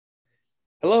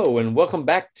Hello, and welcome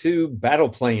back to Battle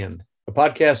Plan, a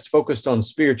podcast focused on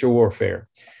spiritual warfare.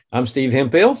 I'm Steve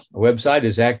Hemphill. Our website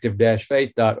is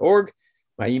active-faith.org.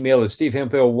 My email is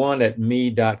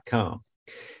stevehemphill1@me.com.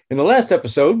 In the last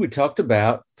episode, we talked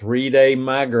about 3-day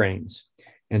migraines.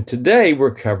 And today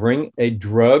we're covering a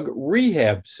drug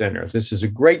rehab center. This is a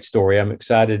great story I'm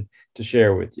excited to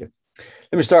share with you.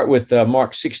 Let me start with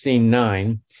Mark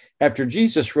 16:9. After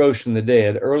Jesus rose from the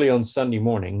dead early on Sunday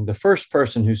morning, the first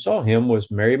person who saw him was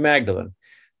Mary Magdalene,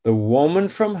 the woman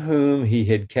from whom he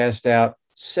had cast out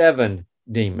 7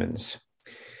 demons.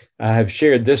 I have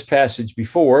shared this passage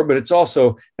before, but it's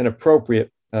also an appropriate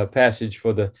passage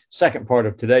for the second part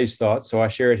of today's thoughts, so I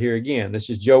share it here again. This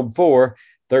is Job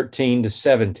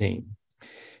 4:13-17.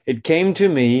 It came to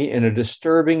me in a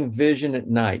disturbing vision at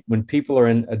night when people are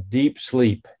in a deep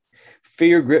sleep.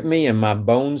 Fear gripped me and my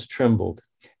bones trembled.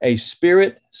 A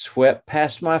spirit swept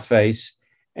past my face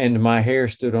and my hair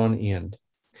stood on end.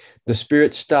 The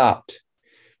spirit stopped,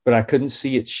 but I couldn't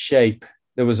see its shape.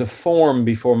 There was a form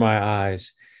before my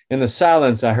eyes. In the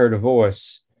silence, I heard a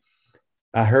voice.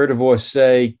 I heard a voice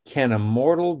say, "Can a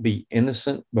mortal be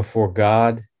innocent before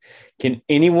God? Can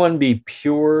anyone be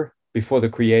pure before the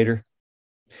Creator?"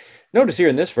 Notice here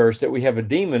in this verse that we have a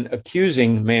demon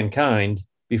accusing mankind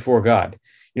before God.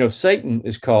 You know, Satan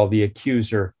is called the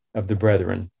accuser of the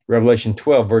brethren. Revelation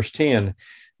 12:10.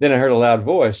 Then I heard a loud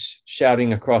voice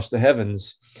shouting across the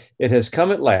heavens, "It has come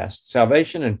at last,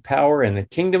 salvation and power and the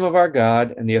kingdom of our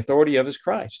God and the authority of his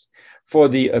Christ. For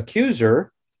the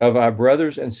accuser of our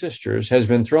brothers and sisters has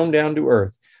been thrown down to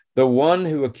earth, the one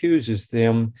who accuses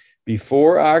them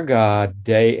before our God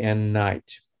day and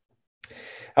night."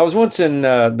 I was once in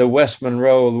the West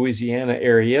Monroe, Louisiana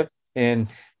area and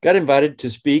got invited to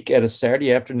speak at a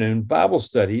Saturday afternoon Bible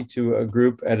study to a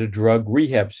group at a drug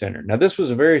rehab center. Now, this was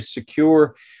a very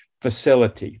secure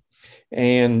facility,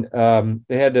 and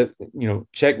they had to,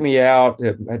 check me out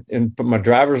and put my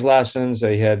driver's license.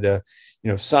 They had to,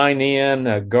 sign in.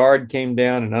 A guard came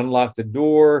down and unlocked the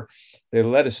door. They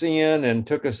let us in and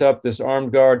took us up this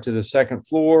armed guard to the second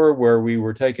floor, where we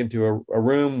were taken to a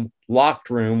room,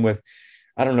 locked room with,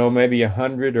 I don't know, maybe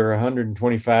 100 or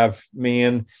 125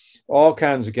 men. All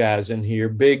kinds of guys in here,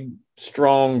 big,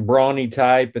 strong, brawny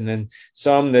type, and then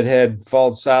some that had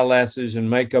false eyelashes and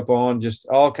makeup on, just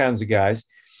all kinds of guys.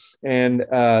 And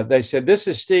they said, "This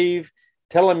is Steve.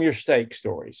 Tell them your steak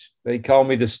stories." They call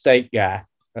me the steak guy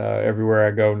everywhere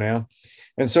I go now.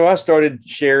 And so I started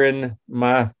sharing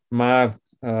my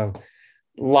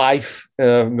life,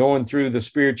 going through the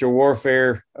spiritual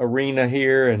warfare arena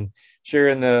here and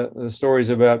sharing the stories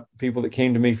about people that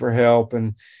came to me for help.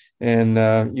 And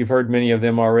you've heard many of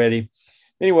them already.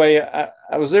 Anyway,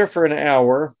 I was there for an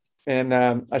hour, and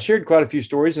I shared quite a few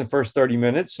stories in the first 30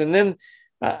 minutes. And then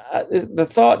the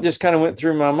thought just kind of went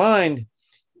through my mind,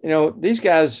 these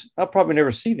guys, I'll probably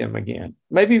never see them again.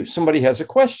 Maybe somebody has a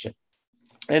question.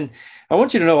 And I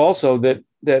want you to know also that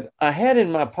I had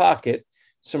in my pocket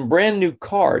some brand new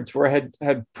cards where I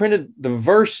had printed the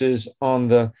verses on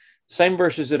the same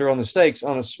verses that are on the stakes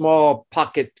on a small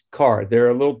pocket card. They're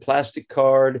a little plastic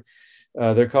card.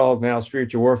 They're called now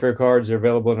spiritual warfare cards. They're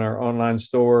available in our online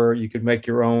store. You could make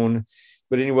your own.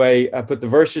 But anyway, I put the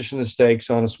verses from the stakes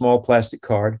on a small plastic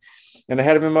card, and I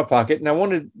had them in my pocket. And I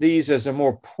wanted these as a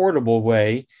more portable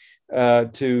way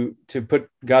to put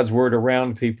God's word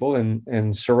around people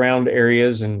and surround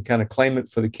areas and kind of claim it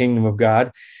for the kingdom of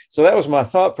God. So that was my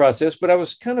thought process, but I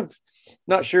was kind of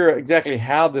not sure exactly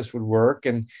how this would work.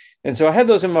 And so I had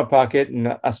those in my pocket,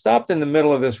 and I stopped in the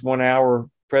middle of this 1-hour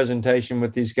presentation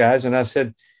with these guys. And I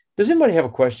said, "Does anybody have a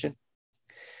question?"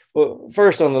 Well,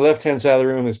 first on the left-hand side of the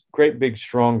room, this great big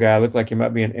strong guy, looked like he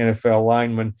might be an NFL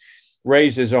lineman,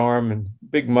 raised his arm and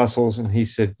big muscles. And he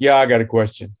said, "Yeah, I got a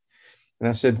question." And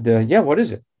I said, "Yeah, what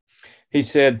is it?" He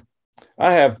said,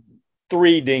 "I have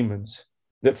 3 demons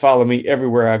that follow me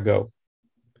everywhere I go.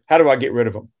 How do I get rid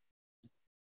of them?"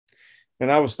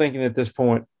 And I was thinking at this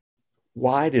point,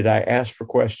 why did I ask for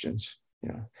questions?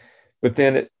 But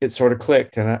then it sort of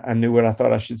clicked, and I knew what I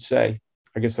thought I should say.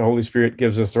 I guess the Holy Spirit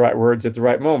gives us the right words at the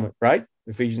right moment, right?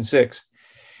 Ephesians 6.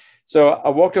 So I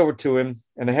walked over to him,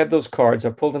 and I had those cards.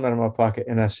 I pulled them out of my pocket,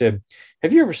 and I said,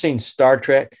 "Have you ever seen Star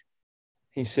Trek?"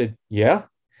 He said, "Yeah."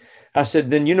 I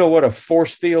said, "Then you know what a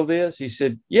force field is?" He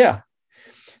said, "Yeah."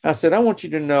 I said, "I want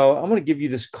you to know, I'm going to give you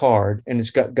this card, and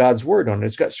it's got God's word on it.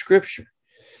 It's got scripture.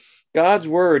 God's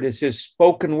word is his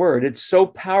spoken word. It's so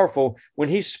powerful. When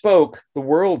he spoke, the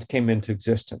world came into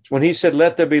existence. When he said,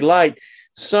 'Let there be light,'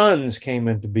 suns came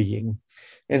into being.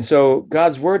 And so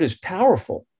God's word is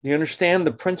powerful. Do you understand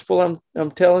the principle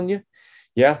I'm telling you?"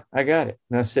 "Yeah, I got it."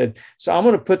 And I said, "So I'm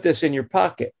going to put this in your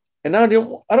pocket. And I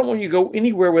don't want you to go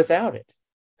anywhere without it.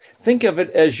 Think of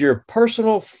it as your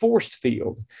personal force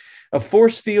field, a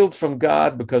force field from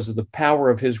God because of the power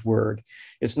of his word.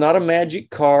 It's not a magic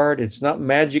card. It's not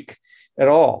magic at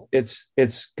all. It's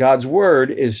God's word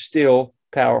is still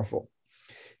powerful.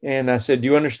 And I said, do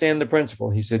you understand the principle?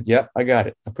 He said, yep, I got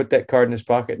it. I put that card in his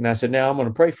pocket and I said, now I'm going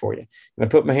to pray for you. And I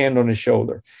put my hand on his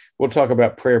shoulder. We'll talk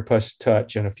about prayer plus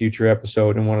touch in a future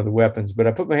episode in one of the weapons, but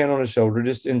I put my hand on his shoulder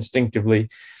just instinctively.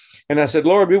 And I said,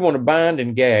 Lord, we want to bind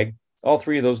and gag all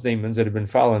three of those demons that have been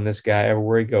following this guy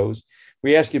everywhere he goes.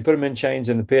 We ask you to put them in chains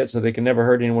in the pit so they can never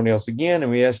hurt anyone else again.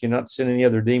 And we ask you not to send any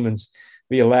other demons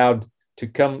be allowed to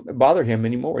come bother him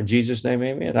anymore. In Jesus' name,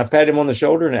 amen. I pat him on the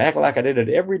shoulder and act like I did it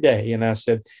every day. And I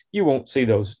said, you won't see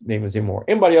those demons anymore.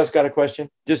 Anybody else got a question?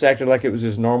 Just acted like it was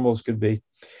as normal as could be.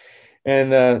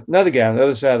 And another guy on the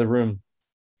other side of the room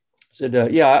said,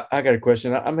 yeah, I got a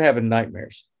question. I'm having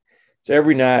nightmares. It's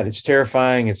every night. It's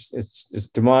terrifying. It's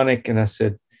demonic. And I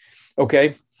said,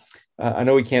 okay, I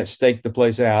know he can't stake the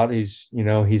place out. He's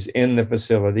in the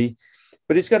facility,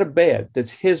 but he's got a bed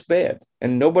that's his bed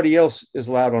and nobody else is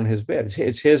allowed on his bed.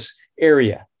 It's his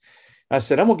area. I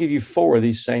said, I'm going to give you 4 of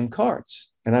these same cards.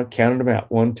 And I counted them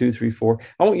out. 1, 2, 3, 4.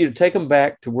 I want you to take them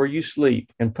back to where you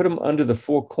sleep and put them under the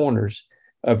 4 corners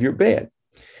of your bed.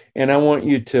 And I want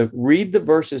you to read the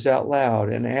verses out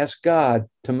loud and ask God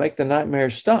to make the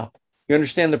nightmares stop. You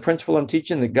understand the principle I'm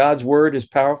teaching, that God's word is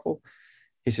powerful?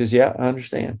 He says, yeah, I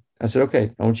understand. I said,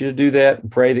 okay, I want you to do that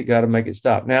and pray that God will make it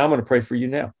stop. Now I'm going to pray for you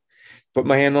now. Put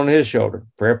my hand on his shoulder,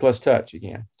 prayer plus touch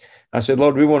again. I said,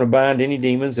 Lord, we want to bind any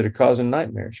demons that are causing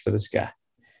nightmares for this guy.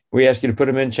 We ask you to put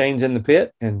him in chains in the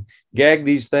pit and gag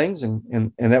these things.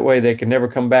 And that way they can never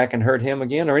come back and hurt him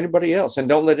again or anybody else. And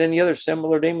don't let any other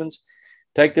similar demons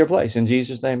take their place. In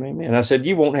Jesus' name, amen. I said,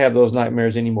 you won't have those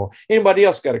nightmares anymore. Anybody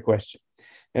else got a question?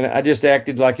 And I just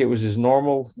acted like it was as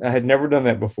normal. I had never done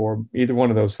that before, either one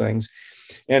of those things.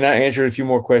 And I answered a few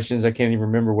more questions. I can't even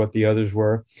remember what the others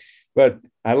were, but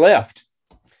I left.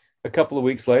 A couple of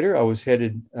weeks later, I was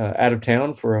headed out of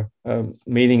town for a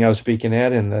meeting I was speaking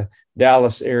at in the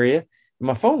Dallas area.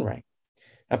 My phone rang.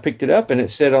 I picked it up and it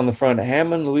said on the front,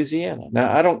 Hammond, Louisiana.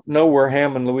 Now, I don't know where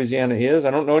Hammond, Louisiana is.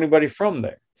 I don't know anybody from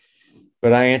there,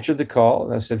 but I answered the call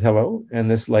and I said, hello.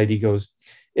 And this lady goes,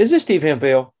 is this Steve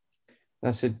Hemphill?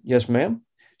 I said, yes, ma'am.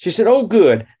 She said, oh,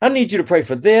 good. I need you to pray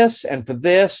for this and for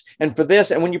this and for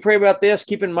this. And when you pray about this,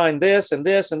 keep in mind this and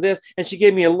this and this. And she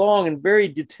gave me a long and very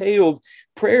detailed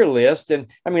prayer list. And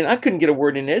I mean, I couldn't get a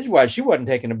word in edgewise. She wasn't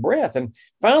taking a breath. And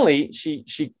finally,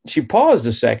 she paused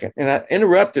a second and I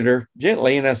interrupted her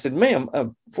gently. And I said, ma'am,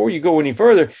 before you go any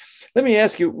further, let me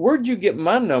ask you, where'd you get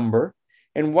my number?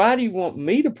 And why do you want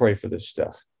me to pray for this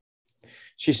stuff?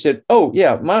 She said, oh,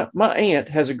 yeah, my aunt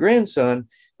has a grandson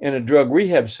in a drug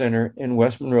rehab center in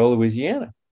West Monroe,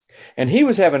 Louisiana. And he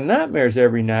was having nightmares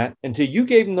every night until you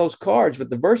gave him those cards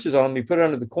with the verses on them. He put it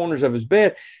under the corners of his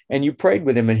bed and you prayed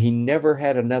with him and he never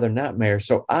had another nightmare.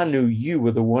 So I knew you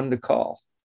were the one to call.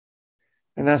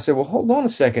 And I said, well, hold on a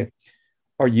second.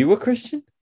 Are you a Christian?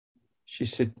 She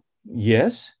said,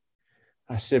 yes.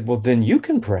 I said, well, then you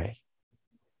can pray.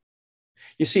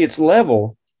 You see, it's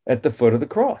level at the foot of the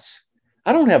cross.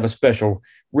 I don't have a special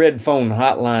red phone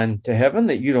hotline to heaven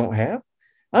that you don't have.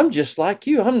 I'm just like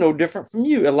you. I'm no different from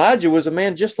you. Elijah was a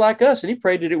man just like us, and he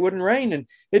prayed that it wouldn't rain, and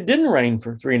it didn't rain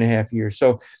for 3.5 years.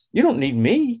 So you don't need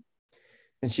me.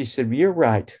 And she said, you're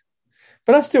right.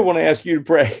 But I still want to ask you to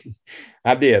pray.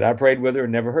 I did. I prayed with her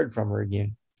and never heard from her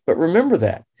again. But remember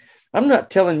that. I'm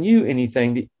not telling you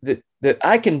anything that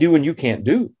I can do and you can't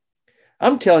do.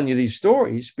 I'm telling you these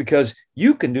stories because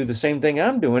you can do the same thing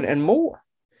I'm doing and more.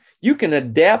 You can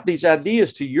adapt these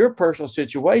ideas to your personal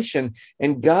situation,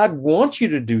 and God wants you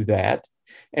to do that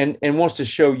and wants to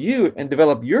show you and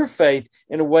develop your faith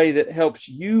in a way that helps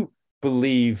you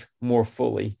believe more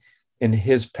fully in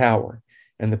his power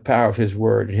and the power of his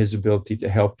word and his ability to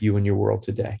help you in your world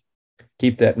today.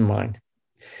 Keep that in mind.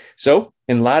 So,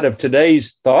 in light of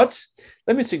today's thoughts,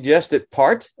 let me suggest that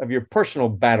part of your personal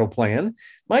battle plan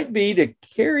might be to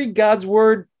carry God's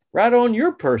word right on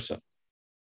your person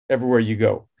everywhere you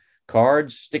go.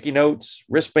 Cards, sticky notes,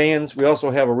 wristbands. We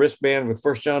also have a wristband with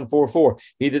 1 John 4:4.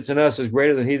 He that's in us is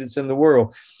greater than he that's in the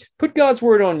world. Put God's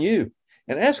word on you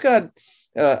and ask God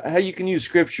how you can use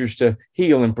scriptures to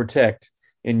heal and protect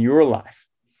in your life.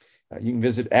 You can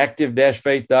visit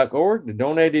active-faith.org to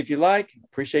donate if you like.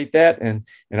 Appreciate that. And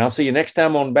I'll see you next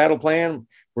time on Battle Plan.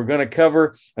 We're going to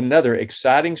cover another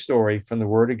exciting story from the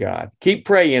Word of God. Keep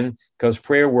praying because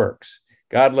prayer works.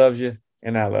 God loves you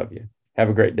and I love you. Have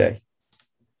a great day.